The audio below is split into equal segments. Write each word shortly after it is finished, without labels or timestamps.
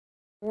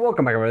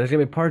Welcome back, everybody. This is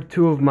going to be part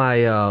 2 of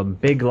my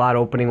big lot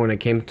opening when it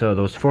came to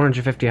those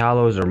 450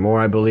 hollows or more,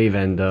 I believe.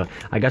 And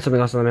I got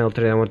something else in the mail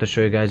today I want to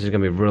show you guys. It's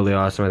going to be really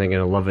awesome. I think you're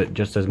going to love it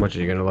just as much as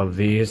you're going to love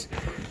these.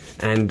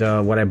 And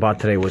what I bought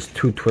today was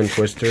 2 twin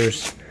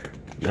twisters.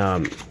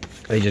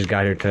 They just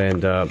got here today,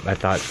 and I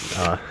thought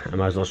I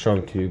might as well show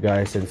them to you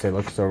guys since they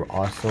look so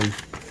awesome.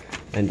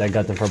 And I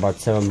got them for about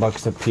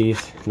 $7 a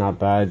piece. Not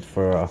bad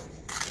for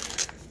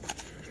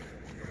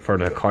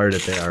the card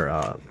that they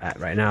are at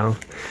right now.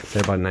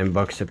 They're about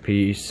 $9 a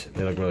piece.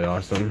 They look really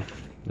awesome.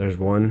 There's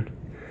one,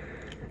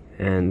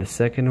 and the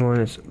second one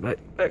is I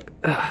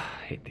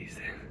hate these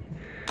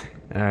things.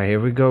 All right,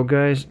 here we go,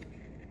 guys,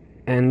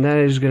 and that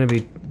is gonna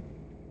be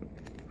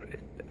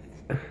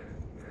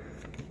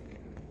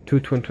 2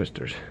 twin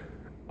twisters.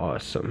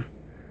 Awesome.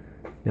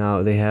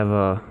 Now they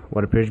have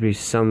what appears to be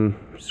some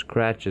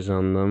scratches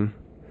on them,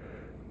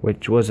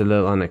 which was a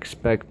little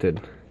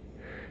unexpected.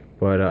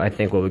 But I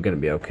think we're gonna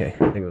be okay.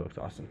 I think it looks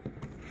awesome.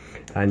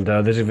 And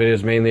this video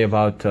is mainly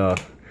about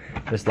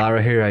this lot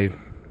right here. I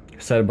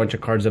set a bunch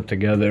of cards up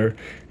together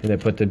and I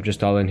put them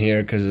just all in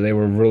here because they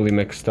were really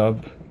mixed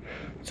up.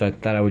 So I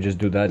thought I would just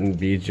do that and it'd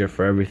be easier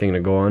for everything to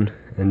go on.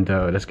 And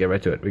let's get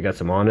right to it. We got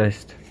some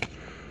Honest,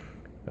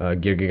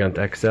 Gear Gigant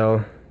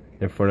XL,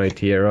 Inferno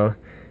Tierra,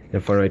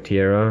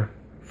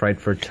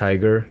 Frightford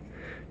Tiger,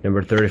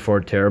 number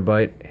 34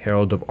 Terabyte,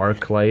 Herald of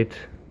Arclight,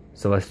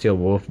 Celestial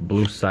Wolf,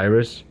 Blue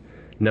Cyrus,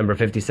 number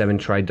 57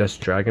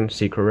 Tri-Dust Dragon,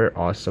 Secret Rare,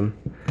 awesome.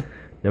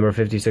 Number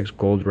 56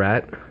 Gold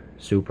Rat,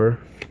 super.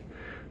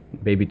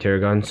 Baby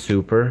Terragon,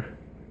 super.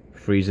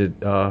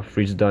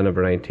 Freezedon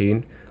number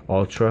 19,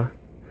 Ultra.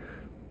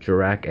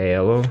 Jirac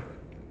Aelo,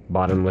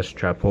 Bottomless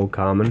Trap Hole,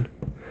 common.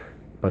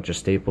 Bunch of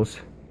staples.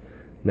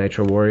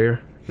 Nitro Warrior,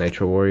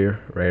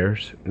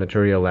 rares.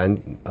 Naturia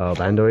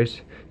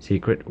Landois,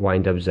 secret.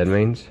 Wind Up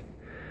Zenmains.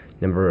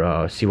 Number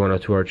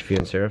C102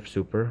 Archfiend Seraph,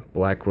 super.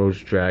 Black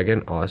Rose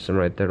Dragon, awesome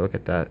right there, look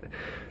at that.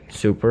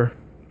 Super.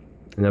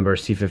 Number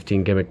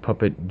C15 Gimmick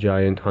Puppet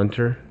Giant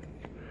Hunter.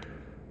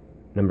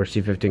 Number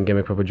C15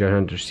 Gimmick Puppet Giant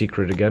Hunter,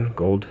 secret again,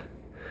 gold.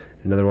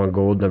 Another one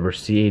gold, number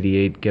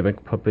C88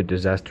 Gimmick Puppet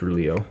Disaster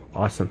Leo,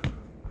 awesome.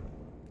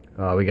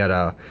 We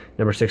got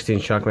number 16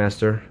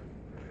 Shockmaster.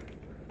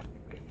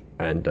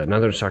 And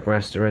another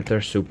Shockmaster right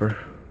there, super.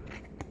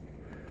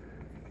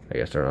 I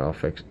guess they're all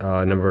fixed.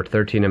 Number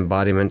 13,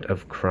 Embodiment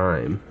of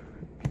Crime.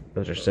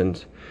 Those are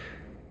sins.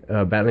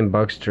 Battling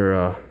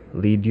Buckster,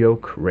 Lead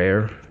Yoke,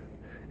 rare.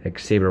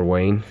 Xaber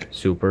Wayne,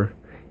 super.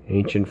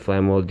 Ancient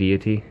Flamwell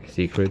Deity,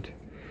 secret.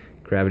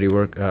 Gravity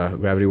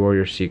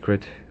Warrior,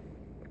 secret.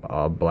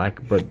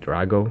 Black Butt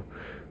Drago,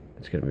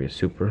 that's gonna be a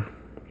super.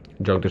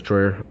 Junk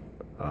Destroyer,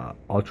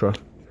 Ultra.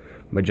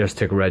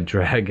 Majestic Red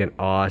Dragon,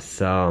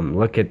 awesome.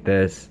 Look at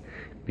this,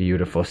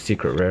 beautiful.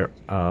 Secret rare,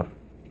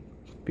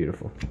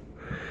 beautiful.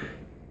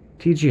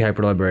 TG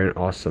Hyper Librarian,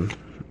 awesome.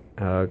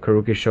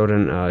 Karuki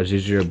Shodan,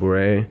 Zizir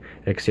Bure,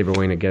 Xaber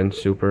Wayne again,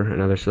 super.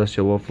 Another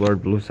Celestial Wolf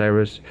Lord, Blue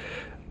Cyrus,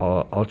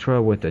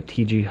 Ultra with a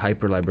TG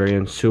Hyper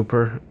Librarian,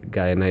 super.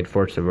 Gaia Knight,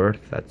 Force of Earth,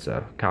 that's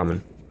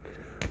common.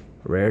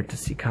 Rare to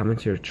see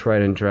commons here.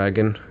 Trident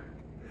Dragon,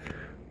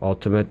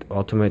 Ultimate,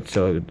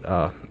 so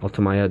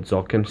Ultimaya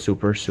Zulkin,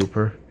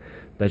 super.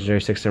 Legendary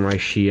 6 Samurai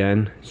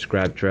Shien,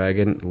 Scrap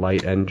Dragon,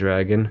 Light End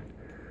Dragon,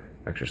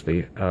 extra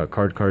sleeve,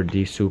 Card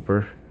D,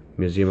 super.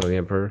 Museum of the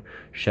Emperor,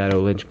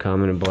 Shadow Lynch,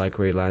 common, and Black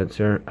Ray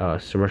Lancer,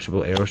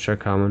 Submersible Aerostar,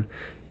 common.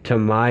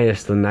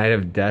 Tamias, the Knight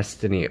of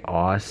Destiny,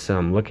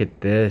 awesome. Look at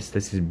this,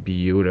 this is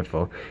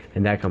beautiful.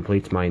 And that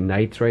completes my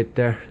knights right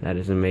there. That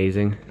is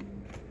amazing.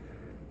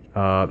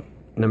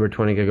 Number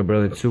 20 Giga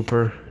Brilliant,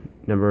 super.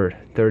 Number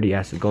 30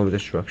 Acid Golem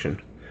Destruction,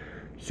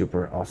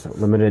 super, awesome.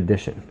 Limited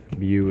edition,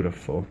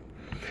 beautiful.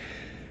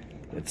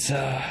 Let's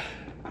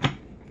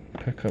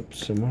pick up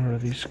some more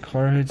of these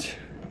cards.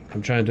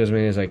 I'm trying to do as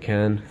many as I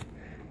can.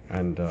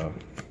 And from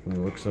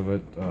the looks of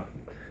it,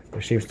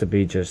 there seems to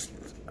be just,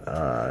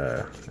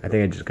 I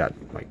think I just got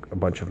like a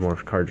bunch of more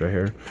cards right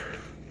here.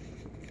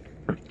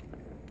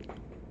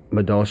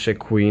 Madolche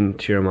Queen,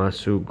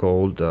 Tiramisu,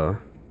 gold,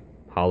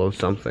 hollow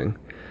something.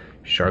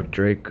 Shark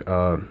Drake,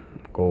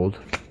 gold.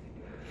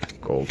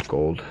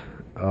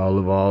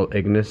 Laval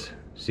Ignis,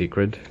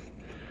 secret.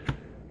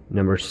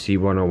 Number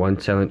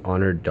C101 Silent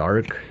Honor,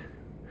 dark.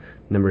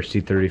 Number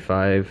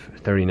C35,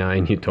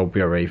 39,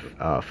 Utopia Ray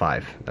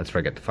 5. That's where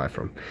I get the 5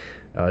 from.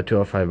 2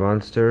 level 5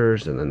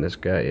 monsters, and then this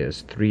guy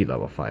is 3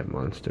 level 5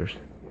 monsters.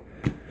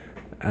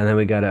 And then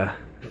we got a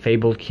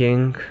Fable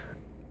King,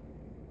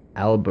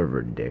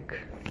 Alberdick.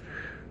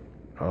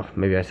 Oh,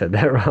 maybe I said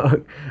that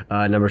wrong.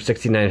 Number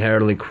 69,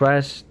 Heraldly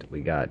Crest.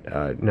 We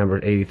got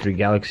number 83,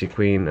 Galaxy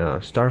Queen,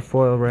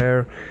 Starfoil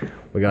rare.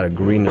 We got a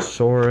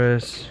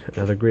Greenosaurus,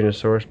 another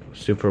Greenosaurus,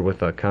 super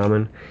with a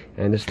common,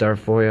 and a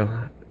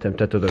Starfoil.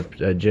 Temptato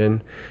the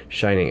Jin,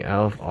 Shining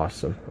Elf,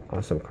 awesome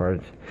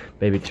cards.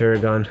 Baby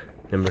Terragon,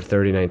 number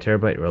 39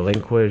 Terabyte,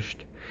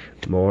 Relinquished.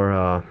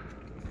 More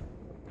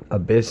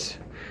Abyss,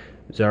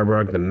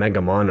 Zarbarg the Mega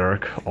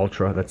Monarch,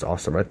 Ultra, that's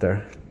awesome right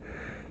there.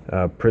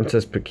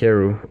 Princess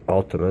Pikaru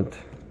Ultimate,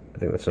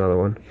 think that's another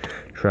one.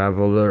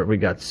 Traveler, we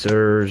got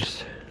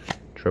Sirs,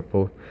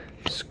 triple.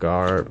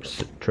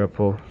 Scarves,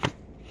 triple.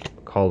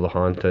 Call the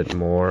Haunted,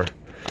 more.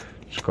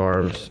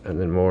 Scarves,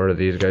 and then more of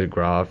these guys.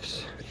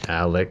 Grofs,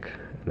 Alec,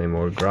 and then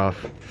more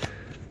Groff.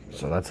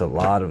 So that's a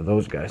lot of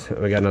those guys.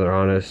 We got another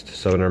Honest,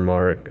 Southerner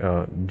Mark,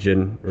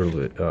 Jin,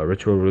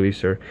 Ritual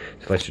Releaser,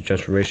 Celestial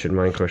Transformation,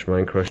 Mind Crush,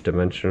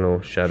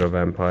 Dimensional, Shadow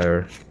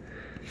Vampire,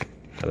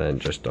 and then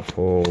just a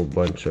whole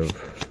bunch of,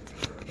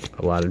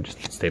 a lot of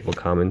just staple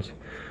commons.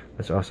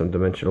 That's awesome.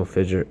 Dimensional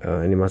Fissure,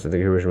 any monster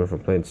that original from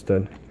Plain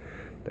Stud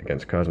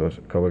against Cosmos,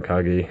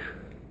 Kobakagi.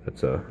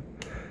 That's a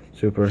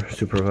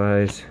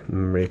Supervise,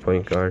 Memory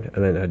Point Guard,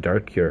 and then a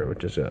Dark Cure,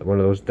 which is one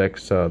of those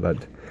decks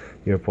that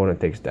your opponent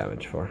takes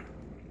damage for.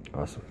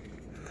 Awesome.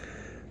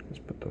 Let's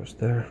put those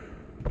there.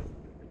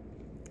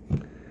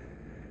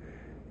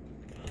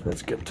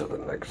 Let's get to the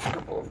next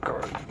couple of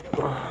cards.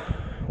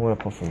 I want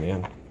to pull from the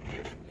end.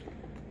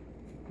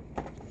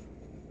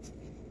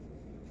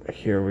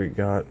 Here we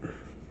got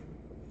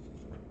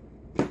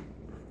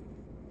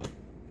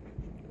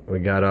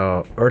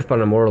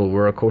Earthbound Immortal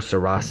Urako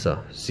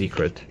Sarasa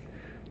Secret.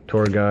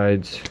 Tour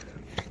guides.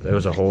 There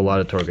was a whole lot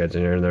of tour guides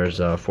in here, and there's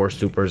 4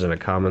 supers and a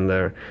common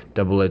there.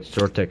 Double-edged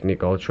sword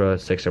technique ultra,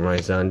 6 samurai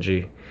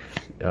Zanji,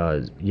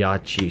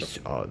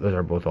 Yachi, those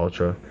are both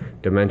ultra.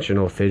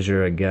 Dimensional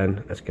Fissure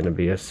again, that's gonna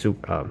be a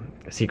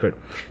secret.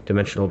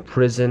 Dimensional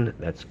Prison,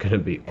 that's gonna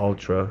be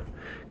ultra.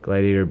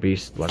 Gladiator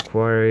Beast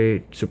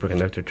Laquari,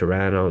 Superconductor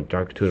Tyranno,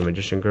 Dark Tuna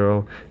Magician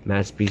Girl,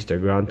 Mass Beast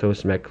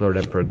Agrantos, Mechlord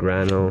Emperor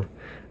Grano. And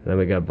then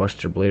we got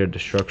Buster Blader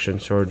Destruction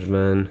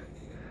Swordsman.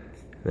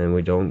 And then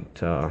we don't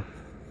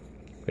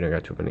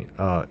got too many.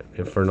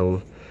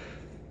 Infernal.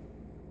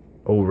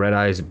 Oh, Red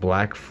Eyes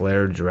Black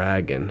Flare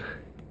Dragon.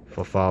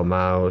 Fafal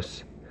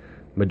Mouse.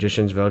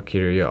 Magician's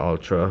Valkyria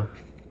Ultra.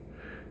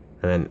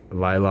 And then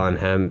Vylon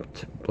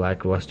Hempt,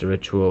 Blackluster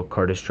Ritual,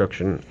 Card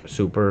Destruction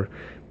Super.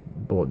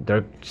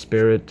 Dark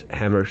Spirit,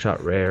 Hammer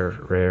Shot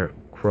Rare,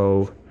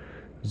 Crow.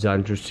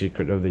 Zandru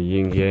Secret of the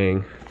Yin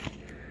Yang.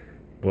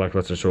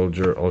 Blackluster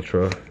Soldier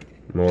Ultra.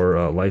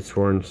 More Light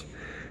Sworns.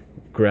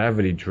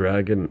 Gravity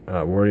Dragon,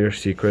 Warrior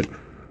Secret.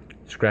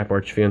 Scrap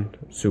Archfiend,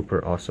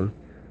 super awesome.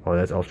 Oh,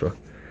 that's ultra.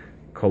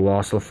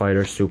 Colossal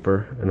Fighter,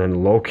 super. And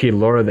then Loki,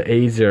 Laura the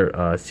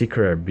Azer,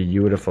 secret are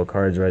beautiful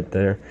cards right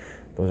there.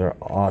 Those are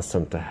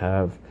awesome to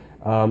have.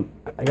 I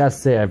gotta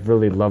say, I've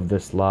really loved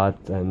this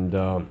lot, and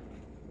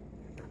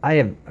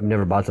I've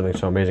never bought something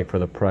so amazing for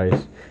the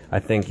price. I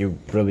think you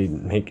really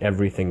make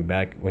everything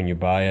back when you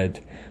buy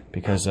it,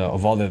 because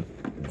of all the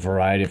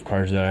variety of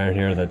cards that are in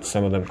here, that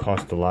some of them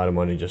cost a lot of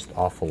money just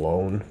off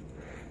alone.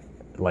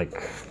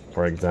 Like,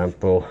 for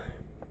example,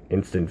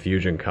 Instant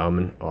Fusion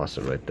common,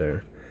 awesome right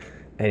there.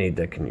 Any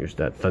deck can use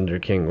that. Thunder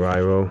King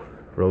Ryro,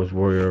 Rose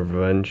Warrior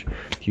Revenge,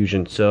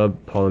 Fusion Sub,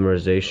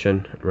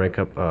 Polymerization, Rank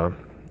Up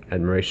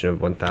Admiration of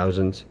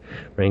 1000s,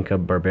 Rank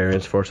Up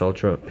Barbarians Force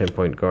Ultra,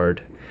 Pinpoint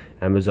Guard,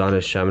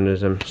 Amazoness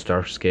Shamanism,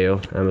 Star Scale,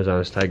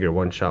 Amazoness Tiger,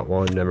 One Shot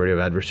One, Memory of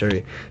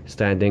Adversary,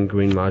 Standing,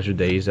 Green Maju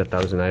Days,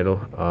 1000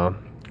 Idol,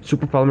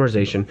 Super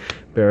Polymerization,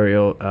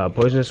 Burial,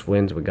 Poisonous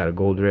Winds, we got a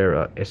gold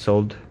rare,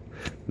 Isolde,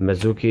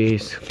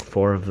 Mizukis,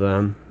 4 of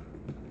them,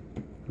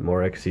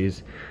 more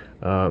Xyz,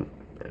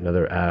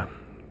 another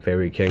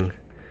Fairy King,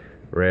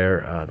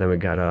 rare, then we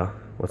got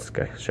what's this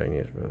guy, shiny,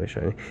 is really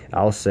shiny,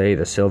 I'll say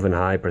the Sylvan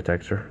High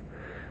Protector,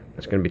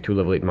 that's going to be 2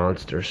 level 8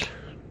 monsters,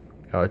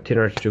 Tin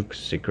Archduke's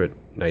Secret,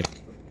 Knight,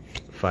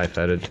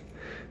 5-headed,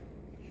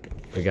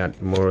 we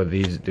got more of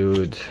these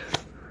dudes,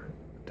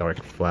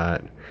 Dark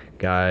Flat,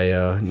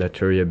 Gaia,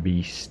 Naturia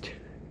Beast,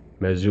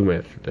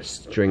 Mazumith, the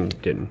String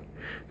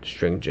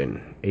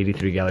Jin,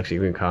 83 Galaxy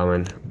Queen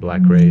common,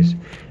 Black Rays,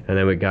 and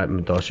then we got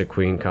Madosha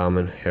Queen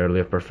common, Heraldry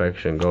of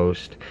Perfection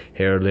Ghost,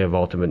 Heraldry of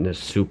Ultimateness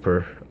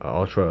Super,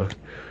 Ultra,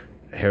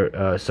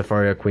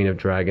 Safaria Queen of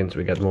Dragons,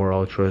 we got more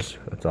Ultras,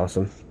 that's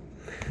awesome.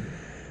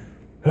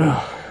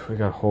 We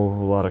got a whole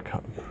lot of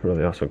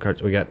really awesome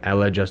cards. We got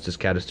Allied Justice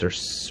Cadister,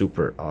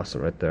 super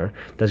awesome right there.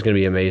 That's gonna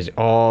be amazing.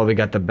 Oh, we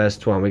got the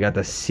best one. We got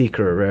the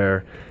Secret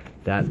Rare.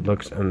 That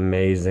looks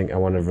amazing. I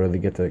want to really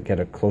get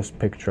a close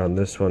picture on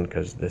this one,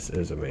 because this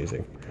is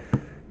amazing.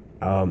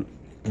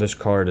 This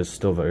card is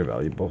still very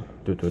valuable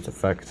due to its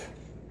effect,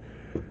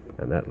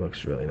 and that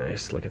looks really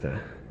nice. Look at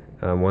that.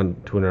 1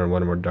 tuner and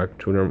 1 more dark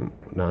tuner,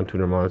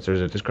 non-tuner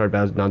monsters. If this card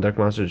battles non-dark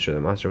monsters, destroy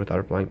the monster without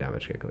applying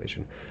damage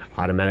calculation.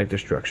 Automatic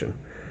destruction.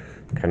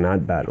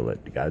 Cannot battle it.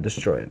 You gotta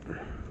destroy it.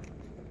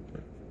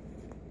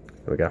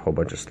 We got a whole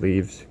bunch of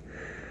sleeves.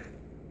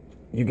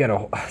 You get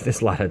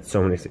this lot had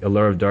so many.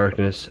 Allure of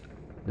Darkness.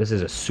 This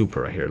is a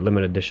super right here,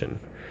 limited edition.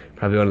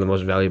 Probably one of the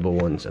most valuable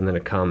ones. And then a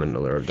common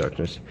Allure of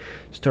Darkness.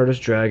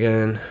 Stardust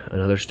Dragon,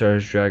 another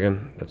Stardust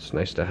Dragon. That's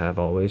nice to have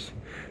always.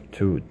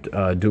 To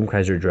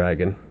Doomkaiser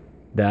Dragon.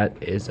 That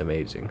is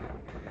amazing.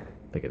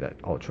 Look at that,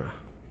 ultra.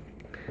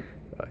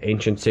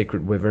 Ancient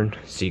Sacred Wyvern,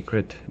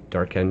 secret.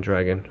 Dark End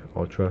Dragon,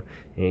 ultra.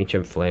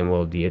 Ancient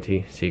Flamewell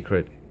Deity,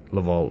 secret.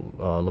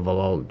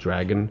 Lavalal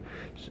Dragon,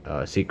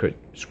 secret.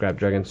 Scrap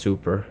Dragon,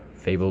 super.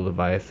 Fable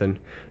Leviathan,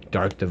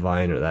 Dark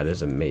Diviner. That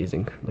is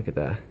amazing. Look at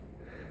that.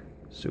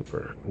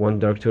 Super. One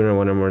dark tuner,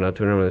 one or more not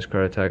tuner when this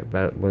card attack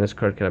when this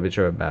card cannot be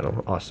destroyed by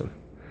battle. Awesome.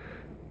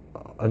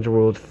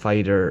 Underworld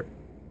Fighter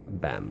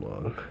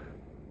Bamlong.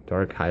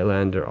 Dark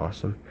Highlander,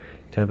 awesome.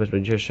 Tempest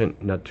Magician,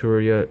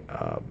 Naturia,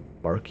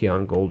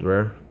 Barkion Gold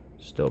Rare.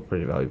 Still a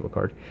pretty valuable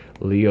card.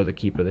 Leo the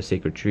Keeper of the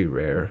Sacred Tree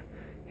Rare.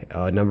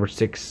 Number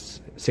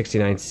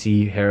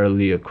 669C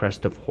Heralea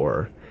Crest of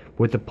Horror.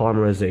 With the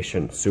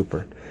polymerization,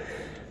 super.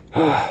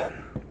 Yeah,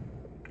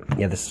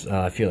 this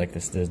I feel like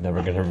this is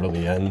never gonna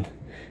really end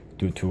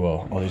due to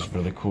all these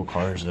really cool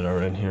cards that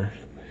are in here.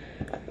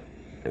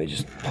 Let me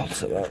just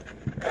pulse it out.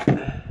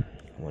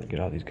 I want to get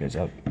all these guys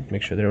out.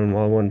 Make sure they're in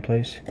all one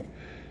place.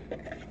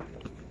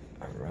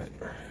 Alright.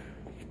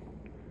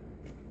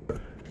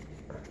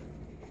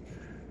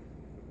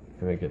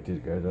 Let me get these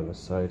guys on the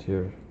side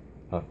here.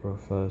 Up real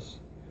fast.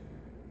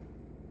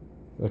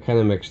 They're kind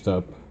of mixed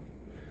up.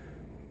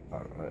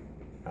 Alright.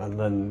 And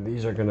then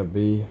these are going to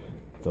be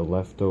the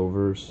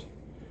leftovers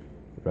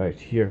right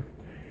here.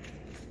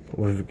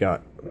 We've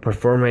got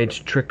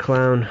Performage Trick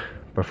Clown,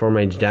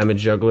 Performage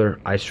Damage Juggler,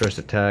 Ice Stress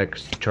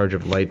Attacks, Charge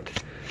of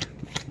Light,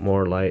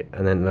 more light,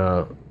 and then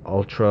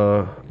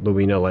Ultra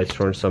Luina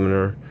Lightstorm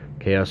Summoner,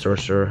 Chaos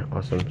Sorcerer,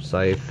 awesome,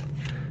 Scythe,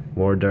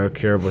 more Dark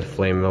Herb with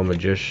Flame Mill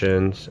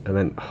Magicians, and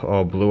then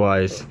Blue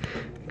Eyes,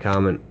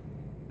 common,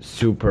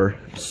 super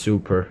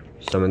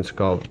Summon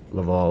Skull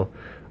Laval,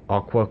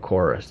 Aqua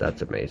Chorus,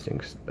 that's amazing.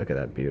 Look at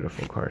that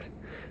beautiful card.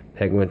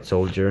 Penguin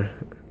Soldier,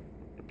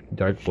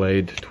 Dark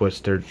Blade,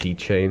 Twister,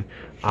 D-Chain,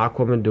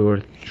 Aqua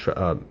Madur,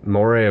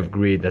 Moray of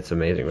Greed, that's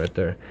amazing right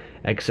there.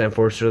 X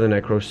Enforcer of the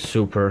Necro,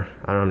 super.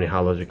 I don't know how many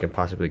hollows you can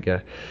possibly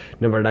get.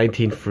 Number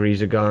 19,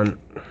 Friezagon,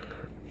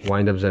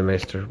 Wind Up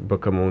Zenmeister,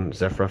 Book of Moon,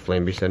 Zephyra,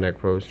 Flame Beast and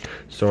Necros,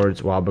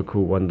 Swords, Wabaku,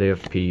 One Day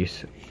of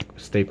Peace,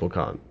 staple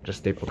commons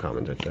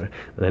right there.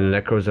 And then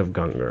Necros of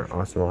Gungar.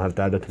 Awesome, I'll have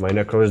to add that to my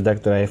Necros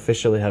deck that I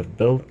officially have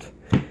built.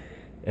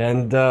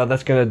 And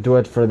that's gonna do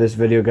it for this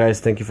video, guys.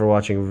 Thank you for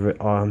watching.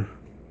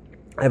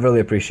 I really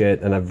appreciate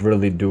it, and I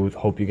really do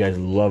hope you guys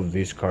love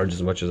these cards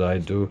as much as I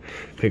do,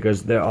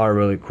 because they are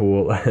really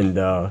cool.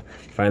 And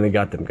finally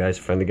got them, guys.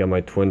 Finally got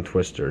my twin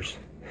twisters.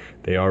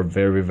 They are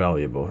very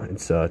valuable.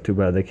 It's too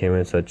bad they came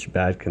in such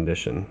bad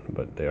condition,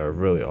 but they are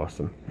really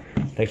awesome.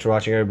 Thanks for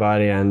watching,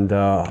 everybody, and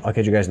I'll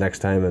catch you guys next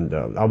time, and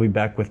I'll be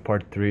back with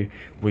part 3.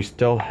 We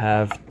still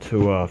have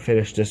to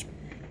finish this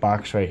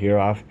box right here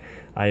off.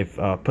 I've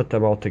put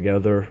them all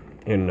together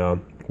in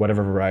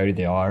whatever variety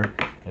they are,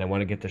 and I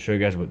want to get to show you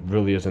guys what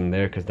really is in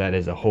there, because that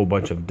is a whole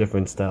bunch of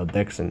different style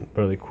decks and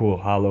really cool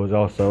hollows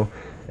also,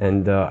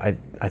 and I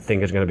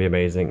think it's going to be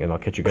amazing, and I'll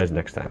catch you guys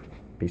next time.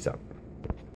 Peace out.